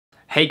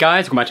Hey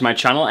guys, welcome back to my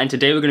channel, and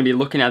today we're going to be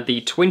looking at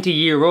the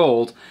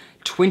 20-year-old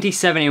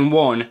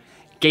 27-in-1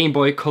 Game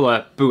Boy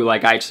Color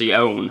bootleg I actually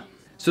own.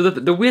 So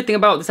the weird thing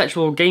about this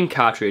actual game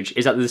cartridge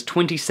is that there's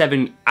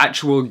 27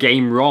 actual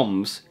game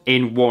ROMs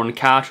in one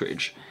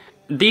cartridge.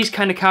 These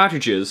kind of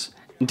cartridges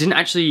didn't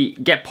actually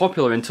get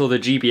popular until the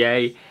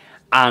GBA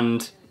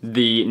and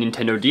the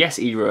Nintendo DS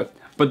era,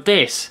 but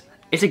this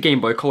is a Game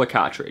Boy Color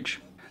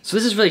cartridge. So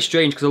this is really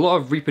strange because a lot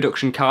of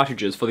reproduction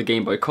cartridges for the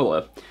Game Boy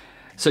Color,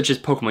 such as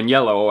Pokemon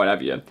Yellow or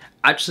whatever,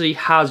 actually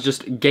has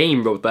just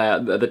game wrote there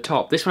at the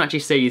top. This one actually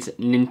says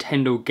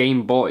Nintendo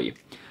Game Boy,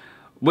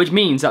 which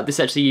means that this is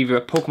actually either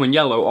a Pokemon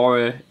Yellow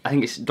or I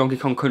think it's Donkey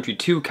Kong Country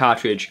 2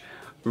 cartridge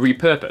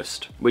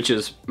repurposed, which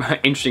is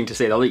interesting to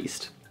say the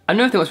least.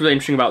 Another thing that's really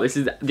interesting about this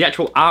is the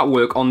actual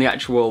artwork on the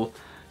actual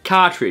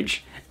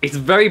cartridge. It's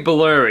very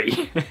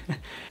blurry.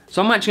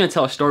 So I'm actually going to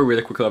tell a story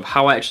really quickly of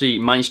how I actually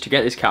managed to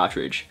get this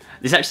cartridge.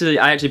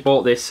 I actually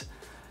bought this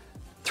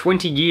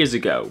 20 years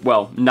ago,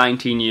 well,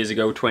 19 years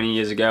ago, 20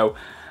 years ago.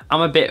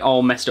 I'm a bit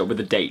all messed up with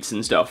the dates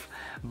and stuff.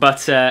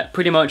 But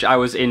pretty much I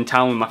was in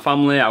town with my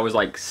family. I was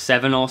like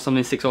 7 or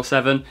something, 6 or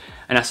 7.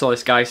 And I saw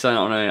this guy selling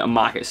it on a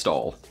market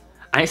stall.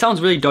 And it sounds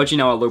really dodgy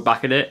now I look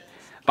back at it.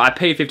 But I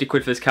paid 50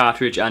 quid for this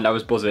cartridge and I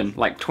was buzzing.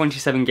 Like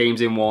 27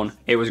 games in one.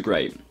 It was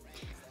great.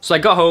 So I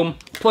got home,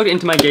 plugged it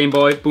into my Game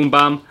Boy, boom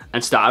bam,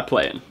 and started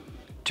playing.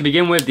 To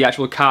begin with, the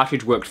actual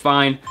cartridge worked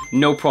fine,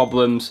 no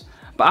problems.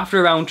 But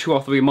after around 2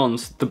 or 3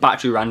 months, the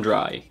battery ran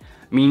dry,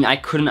 meaning I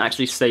couldn't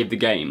actually save the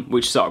game,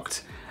 which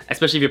sucked.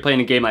 Especially if you're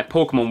playing a game like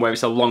Pokemon where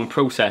it's a long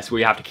process where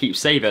you have to keep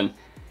saving.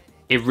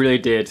 It really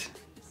did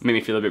make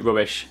me feel a bit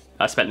rubbish.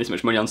 I spent this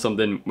much money on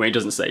something when it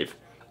doesn't save.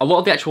 A lot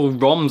of the actual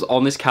ROMs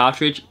on this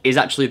cartridge is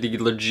actually the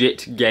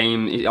legit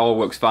game, it all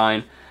works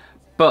fine.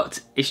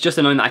 But it's just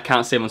annoying that I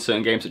can't save on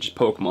certain games such as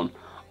Pokemon.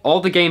 All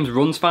the games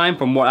runs fine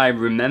from what I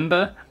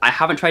remember. I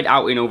haven't tried it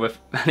out in over,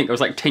 I think it was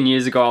like 10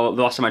 years ago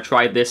the last time I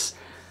tried this.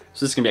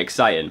 So this is going to be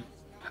exciting.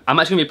 I'm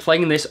actually going to be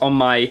playing this on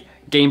my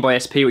Game Boy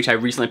SP, which I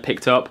recently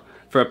picked up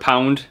for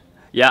 £1.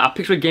 Yeah, I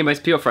picked up a Game Boy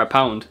SP up for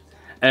 £1.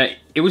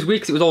 It was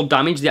weird because it was all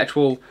damaged. The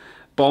actual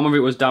bottom of it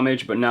was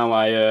damaged, but now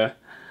I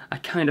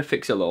kind of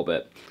fixed it a little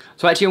bit.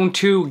 So I actually own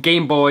 2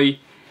 Game Boy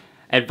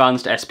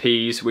Advanced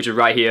SPs, which are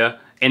right here.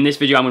 In this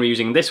video I'm going to be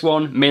using this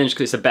one, mainly just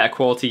because it's a better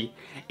quality.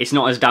 It's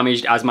not as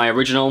damaged as my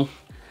original.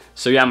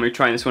 So yeah, I'm going to be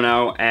trying this one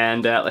out,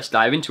 and let's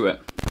dive into it.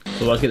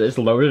 So let's get this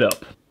loaded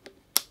up.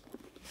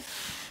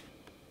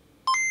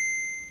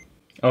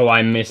 Oh,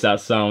 I miss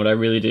that sound, I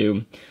really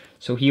do.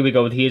 So here we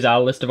go, here's our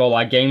list of all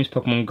our games.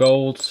 Pokemon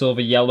Gold, Silver,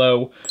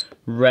 Yellow,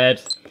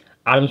 Red,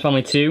 Addams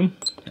Family 2,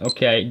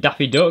 okay,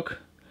 Daffy Duck.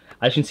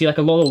 As you can see, like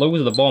a lot of the logos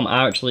at the bottom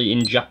are actually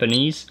in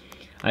Japanese.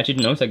 I actually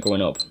didn't notice that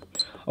going up.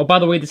 Oh, by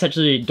the way, this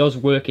actually does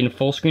work in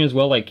full screen as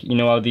well, like, you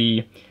know how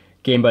the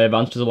Game Boy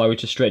Advance does allow you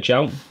to stretch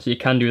out. So you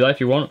can do that if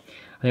you want.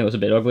 I think it was a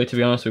bit ugly, to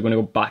be honest, so we're going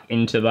to go back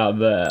into that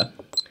there.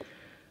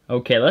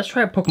 Okay, let's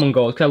try Pokemon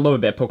Gold, because I love a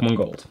bit of Pokemon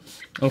Gold.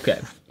 Okay.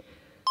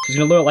 So it's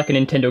going to look like a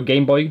Nintendo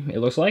Game Boy, it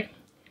looks like.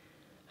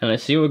 And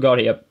let's see what we got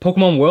here.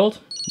 Pokemon World?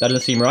 That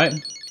doesn't seem right.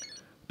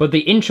 But the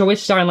intro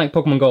is starting like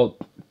Pokemon Gold.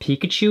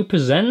 Pikachu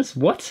Presents?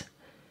 What?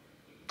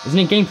 Isn't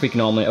it Game Freak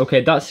normally?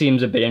 Okay, that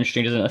seems a bit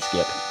interesting, doesn't it?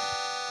 Skip.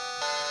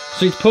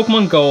 So it's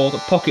Pokemon Gold,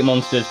 Pocket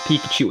Monsters,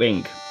 Pikachu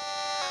Inc.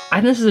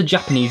 I think this is a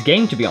Japanese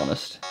game, to be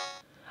honest.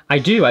 I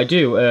do. I'm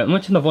going to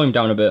turn the volume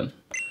down a bit.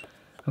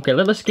 Okay,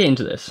 let's get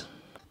into this.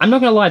 I'm not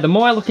going to lie, the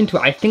more I look into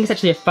it, I think it's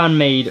actually a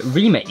fan-made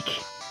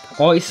remake.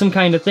 Or it's some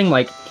kind of thing,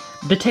 like,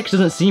 the text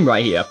doesn't seem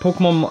right here.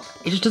 Pokemon,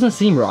 it just doesn't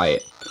seem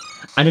right.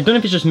 And I don't know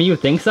if it's just me who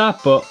thinks that,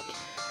 but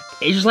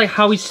it's just like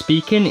how he's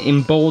speaking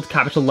in bold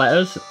capital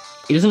letters.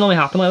 It doesn't normally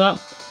happen like that.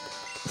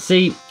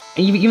 See,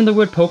 even the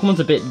word Pokemon's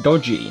a bit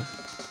dodgy.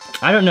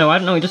 I don't know,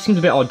 it just seems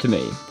a bit odd to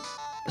me.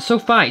 So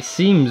far it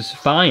seems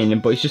fine,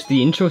 but it's just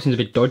the intro seems a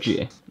bit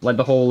dodgy. Like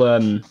the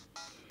whole,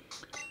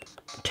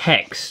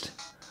 text.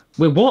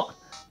 Wait, what?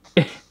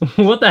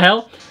 What the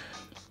hell?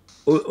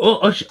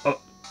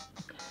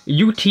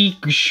 UT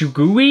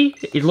Shugui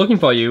is looking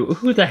for you.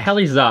 Who the hell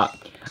is that?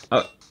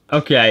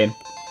 Okay.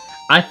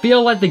 I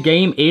feel like the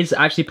game is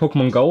actually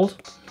Pokemon Gold,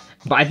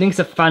 but I think it's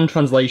a fan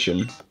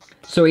translation.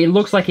 So it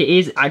looks like it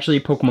is actually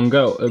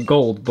Pokemon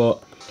Gold,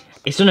 but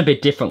it's done a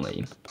bit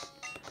differently.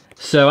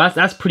 So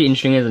that's pretty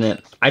interesting, isn't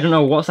it? I don't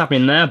know what's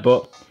happening there,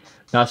 but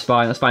that's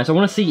fine, So I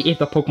want to see if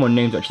the Pokemon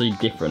names are actually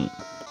different.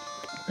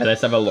 Okay,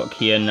 let's have a look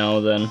here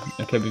now then.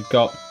 Okay, we've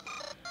got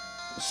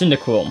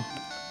Cyndaquil.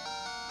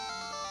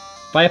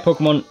 Fire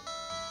Pokemon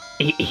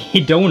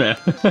Hidona.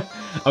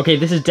 Okay,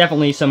 this is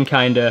definitely some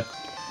kind of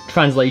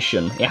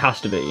translation. It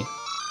has to be.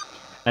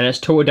 And it's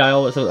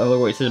Totodile. Let's have a look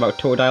what it says about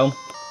Totodile.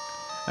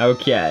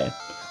 Okay.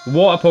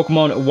 Water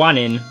Pokemon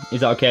Wanin.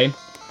 Is that okay?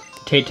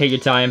 Take your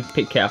time.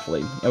 Pick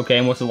carefully. Okay,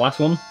 and what's the last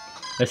one?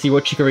 Let's see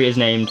what Chikorita is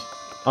named.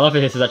 I love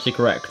if this is actually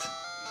correct.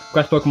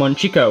 Grass Pokemon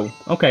Chico.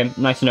 Okay,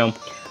 nice to know.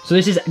 So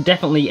this is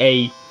definitely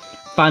a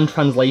fan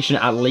translation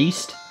at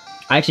least.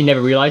 I actually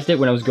never realised it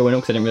when I was going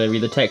up because I didn't really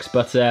read the text,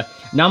 but now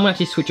I'm going to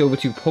actually switch over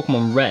to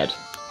Pokemon Red.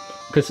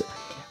 Because,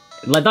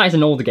 like, that is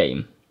an older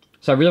game.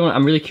 So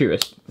I'm really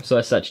curious. So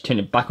let's actually turn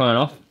it back on and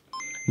off.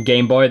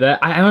 Game Boy there.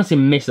 I honestly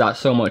miss that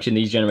so much in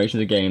these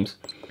generations of games.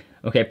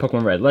 Okay,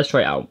 Pokemon Red. Let's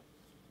try it out.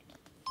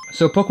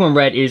 So Pokemon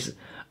Red is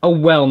a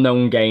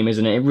well-known game,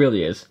 isn't it? It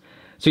really is.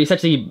 So it's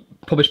actually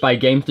published by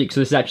Game Freak, so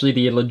this is actually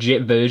the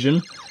legit version.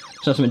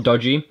 It's not something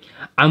dodgy.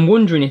 I'm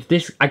wondering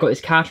if I got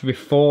this cartridge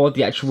before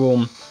the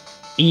actual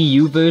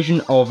EU version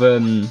of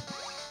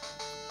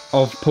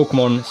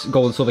Pokemon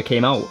Gold and Silver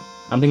came out.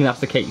 I'm thinking that's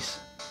the case.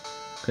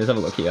 Okay, let's have a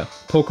look here.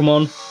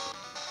 Pokemon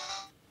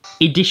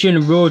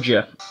Edition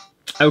Roger.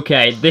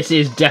 Okay, this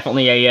is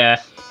definitely a,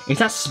 is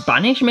that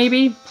Spanish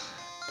maybe?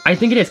 I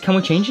think it is. Can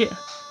we change it?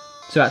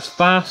 So that's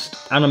fast,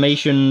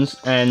 animations,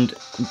 and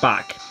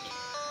back.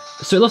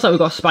 So it looks like we've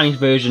got a Spanish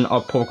version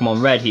of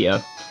Pokemon Red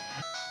here.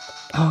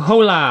 Oh,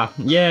 hola!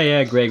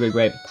 Yeah, great.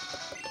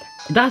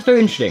 That's very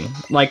interesting.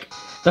 Like,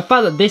 the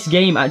fact that this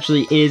game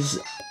actually is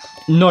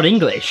not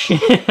English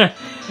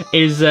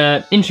is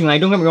interesting. Like,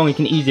 don't get me wrong, you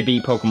can easily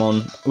beat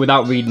Pokemon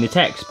without reading the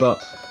text,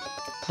 but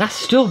that's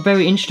still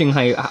very interesting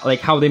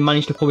how they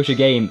managed to publish a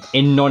game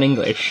in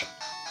non-English.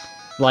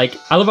 Like,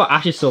 I love how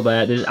Ash is still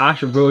there. There's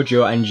Ash,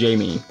 Rojo, and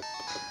Jamie.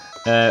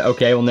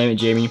 Okay, we'll name it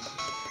Jamie.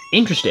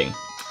 Interesting.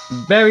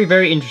 Very,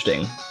 very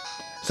interesting.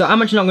 So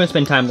I'm actually not going to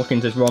spend time looking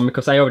into this ROM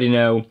because I already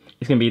know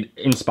it's going to be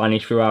in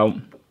Spanish throughout.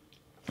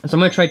 So I'm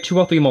going to try 2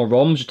 or 3 more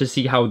ROMs just to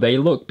see how they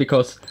look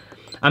because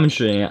I'm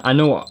interested in it. I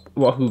know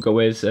what Hugo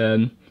is.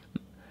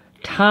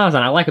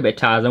 Tarzan, I like a bit of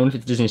Tarzan. I wonder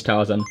if it's Disney's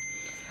Tarzan.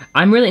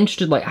 I'm really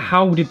interested, like,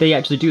 how did they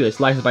actually do this?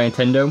 Licensed by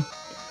Nintendo.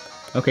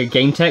 Okay,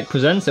 Game Tech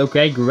presents.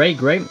 Okay,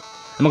 great.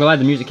 I'm not gonna lie,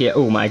 the music here.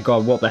 Oh my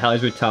god, what the hell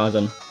is with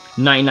Tarzan?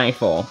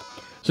 1994.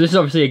 So this is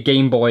obviously a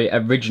Game Boy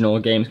original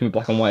game. It's gonna be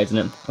black and white, isn't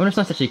it? Oh, it's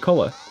nice actually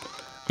colour.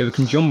 Okay, we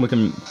can jump, we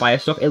can fire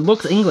stuff. It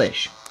looks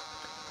English.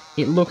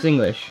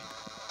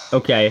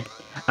 Okay,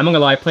 I'm not gonna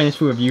lie, playing this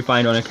through a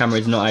viewfinder on a camera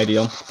is not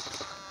ideal.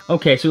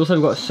 Okay, so also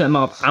we've got a certain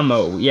amount of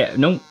ammo. Yeah,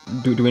 no,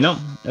 do we not?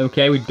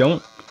 Okay, we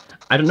don't.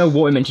 I don't know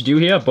what we're meant to do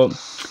here, but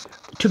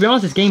to be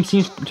honest, this game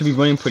seems to be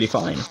running pretty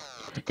fine.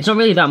 It's not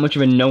really that much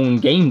of a known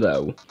game,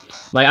 though.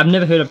 Like, I've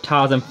never heard of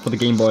Tarzan for the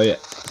Game Boy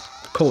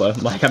Color.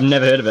 Like, I've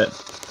never heard of it.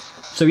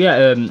 So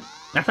yeah,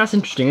 that's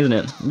interesting, isn't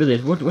it? It really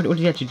is. What did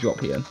he actually drop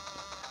here?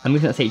 I'm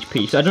guessing that's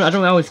HP. So I don't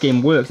know how this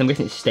game works. I'm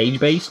guessing it's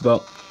stage-based,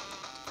 but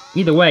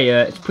either way,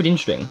 it's pretty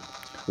interesting.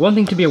 One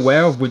thing to be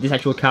aware of with this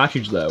actual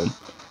cartridge, though,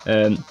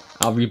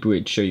 I'll reboot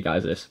it to show you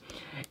guys this,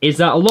 is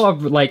that a lot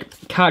of,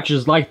 like,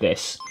 cartridges like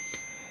this,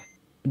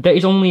 there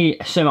is only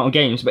a certain amount of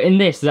games, but in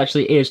this, there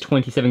actually is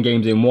 27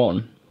 games in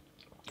one.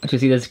 As you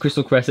see, there's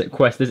Crystal Quest,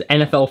 there's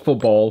NFL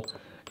Football,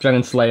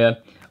 Dragon Slayer.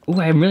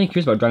 Oh, I'm really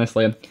curious about Dragon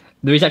Slayer.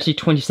 There is actually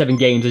 27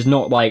 games, there's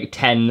not like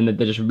 10 and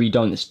they're just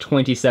redone, there's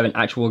 27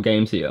 actual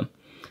games here.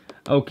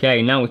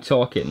 Okay, now we're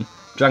talking.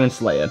 Dragon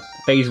Slayer,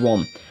 Phase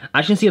 1.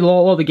 As you can see, a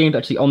lot of the games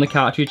actually on the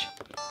cartridge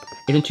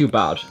isn't too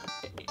bad.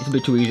 It's a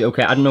bit too easy.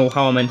 Okay, I don't know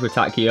how I'm meant to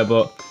attack here,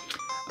 but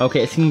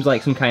okay, it seems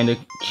like some kind of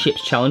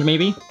chips challenge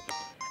maybe.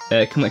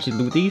 Can we actually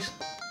loot these?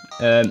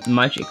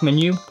 Magic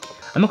menu.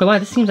 I'm not gonna lie,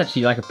 this seems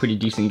actually like a pretty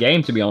decent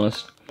game, to be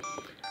honest.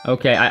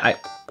 Okay,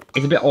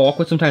 it's a bit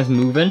awkward sometimes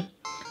moving.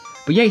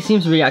 But yeah, it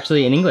seems to be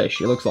actually in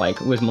English, it looks like.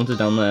 There's monsters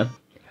down there.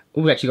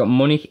 Oh, we actually got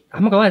money.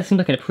 I'm not gonna lie, this seems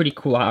like a pretty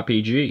cool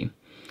RPG.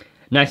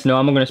 Nice to know,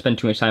 I'm not gonna spend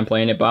too much time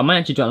playing it, but I might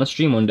actually do it on a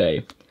stream one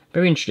day.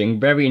 Very interesting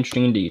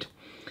indeed.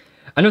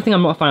 Another thing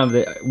I'm not a fan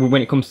of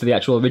when it comes to the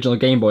actual original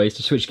Game Boy is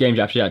to switch games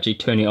you actually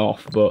turn it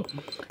off, but,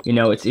 you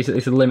know, it's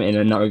a limit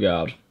in that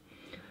regard.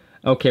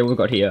 Okay, what we've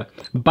got here.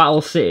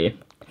 Battle City.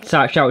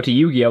 Shout out to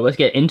Yu-Gi-Oh! Let's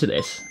get into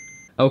this.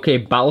 Okay,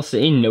 Battle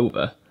City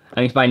Nova.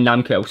 And it's by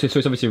Namco, so it's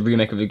obviously a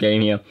remake of the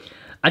game here.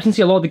 I can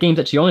see a lot of the games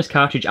actually on this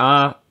cartridge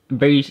are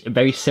very,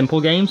 very simple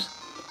games.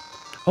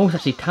 Oh, it's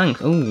actually tanks.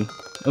 Oh,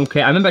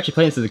 okay. I remember actually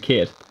playing this as a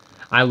kid.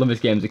 I love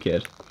this game as a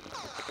kid.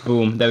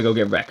 Boom, there we go,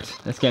 get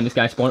wrecked. Let's get this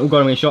guy spawn. Oh,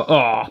 got him in a shot.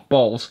 Oh,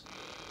 balls.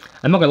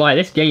 I'm not gonna lie,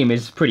 this game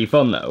is pretty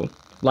fun though.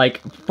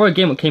 Like, for a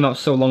game that came out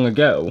so long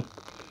ago,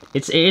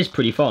 it is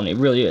pretty fun, it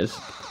really is.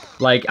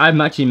 Like, I've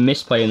actually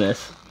missed playing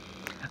this.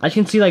 As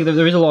you can see, like,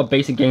 there is a lot of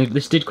basic games.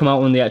 This did come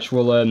out when the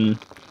actual,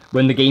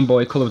 when the Game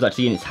Boy Color was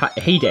actually in its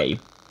heyday.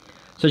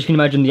 So as you can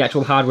imagine, the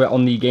actual hardware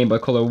on the Game Boy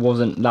Color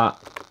wasn't that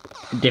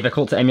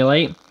difficult to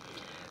emulate.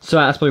 So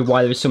that's probably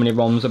why there's so many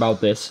ROMs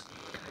about this.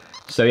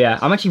 So yeah,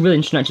 I'm actually really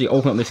interested in actually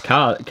opening up this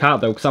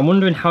card though, because I'm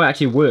wondering how it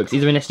actually works.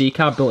 Is there an SD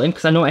card built in?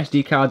 Because I know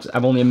SD cards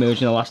have only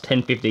emerged in the last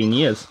 10-15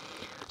 years.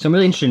 So I'm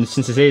really interested in,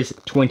 since this is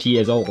 20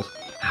 years old,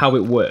 how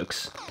it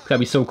works. That'd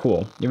be so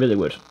cool. It really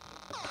would.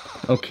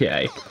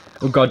 Okay.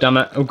 Oh god damn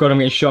it. Oh god, I'm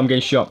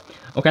getting shot.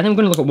 Okay, I think I'm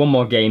going to look at one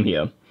more game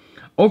here.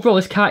 Overall,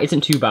 this cart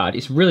isn't too bad.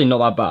 It's really not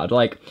that bad.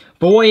 Like,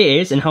 for what it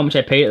is and how much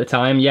I paid at the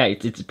time, yeah,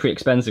 it's pretty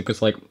expensive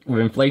because, like, with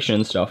inflation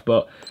and stuff,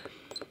 but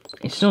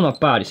it's still not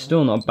bad. It's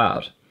still not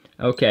bad.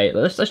 Okay,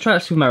 let's try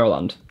out Super Mario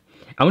Land.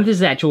 I wonder if this is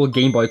the actual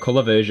Game Boy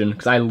Color version,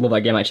 because I love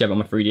that game I actually have on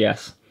my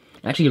 3DS.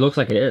 It actually looks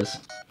like it is.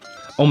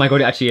 Oh my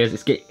god, it actually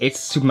is. It's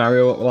Super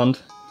Mario Land.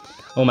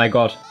 Oh my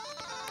god.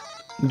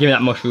 Give me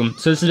that mushroom.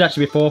 So this is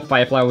actually before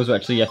Firefly was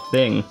actually a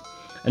thing.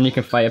 And you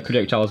can fire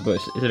projectiles, but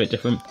it's a bit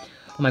different.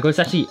 Oh my god,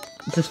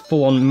 it's just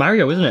full on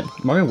Mario, isn't it?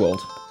 Mario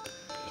World.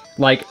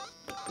 Like,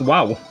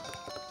 wow. And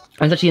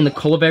it's actually in the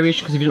colour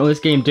variation, because if you don't know, this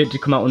game did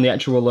come out on the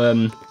actual,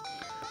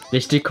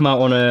 this did come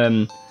out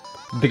on,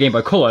 the Game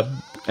Boy Color,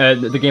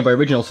 the Game Boy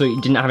original, so it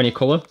didn't have any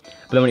colour.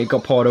 But then when it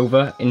got poured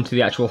over into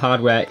the actual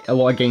hardware, a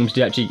lot of games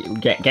did actually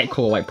get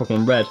colour, like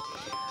Pokemon Red.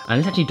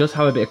 And this actually does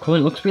have a bit of colour,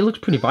 it looks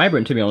pretty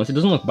vibrant, to be honest. It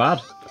doesn't look bad,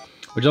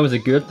 which is always a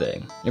good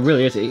thing. It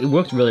really is, it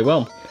works really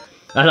well.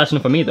 That's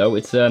enough for me though,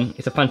 it's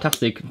a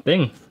fantastic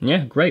thing.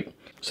 Yeah, great.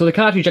 So the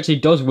cartridge actually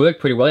does work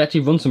pretty well. It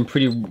actually runs some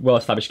pretty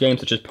well-established games,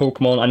 such as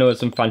Pokemon. I know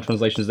there's some fan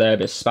translations there, a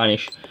bit of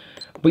Spanish.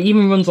 But it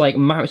even runs like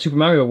Super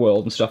Mario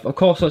World and stuff. Of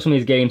course, some of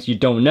these games you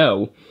don't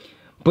know,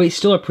 but it's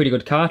still a pretty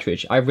good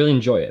cartridge. I really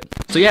enjoy it.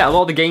 So yeah, a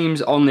lot of the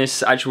games on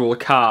this actual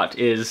cart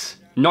is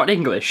not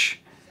English.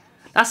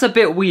 That's a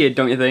bit weird,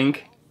 don't you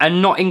think? A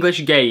not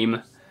English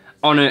game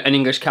on an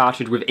English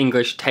cartridge with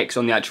English text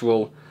on the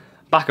actual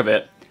back of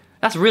it.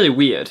 That's really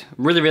weird.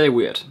 Really, really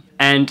weird.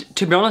 And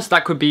to be honest,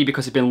 that could be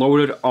because it's been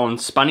loaded on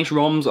Spanish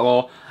ROMs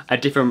or a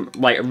different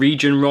like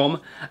region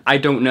ROM. I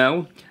don't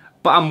know.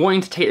 But I'm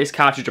wanting to take this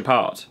cartridge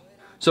apart.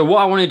 So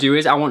what I want to do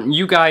is I want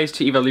you guys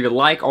to either leave a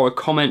like or a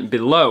comment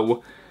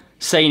below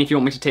saying if you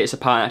want me to take this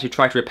apart and actually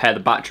try to repair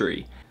the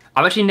battery.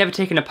 I've actually never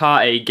taken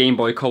apart a Game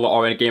Boy Color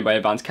or a Game Boy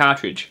Advance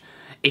cartridge.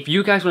 If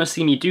you guys want to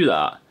see me do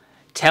that,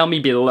 tell me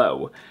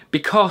below,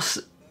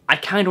 because I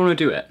kind of want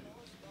to do it.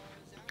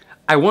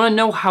 I want to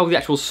know how the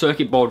actual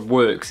circuit board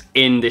works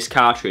in this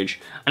cartridge,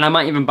 and I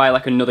might even buy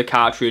like another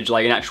cartridge,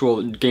 like an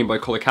actual Game Boy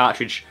Color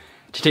cartridge,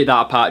 to take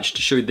that apart just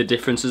to show you the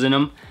differences in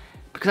them.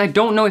 Because I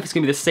don't know if it's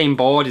going to be the same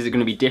board, is it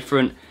going to be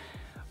different?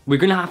 We're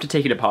going to have to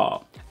take it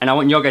apart, and I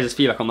want your guys'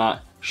 feedback on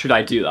that, should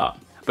I do that?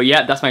 But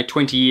yeah, that's my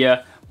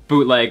 20-year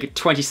bootleg,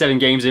 27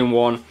 games in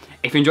one.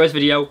 If you enjoyed this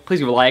video, please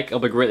give a like, it'll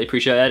be greatly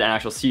appreciated, and I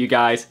shall see you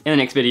guys in the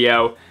next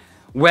video,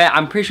 where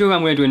I'm pretty sure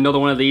I'm going to do another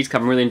one of these,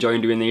 because I'm really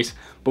enjoying doing these,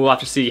 but we'll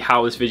have to see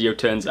how this video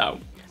turns out.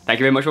 Thank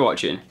you very much for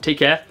watching, take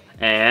care,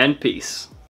 and peace.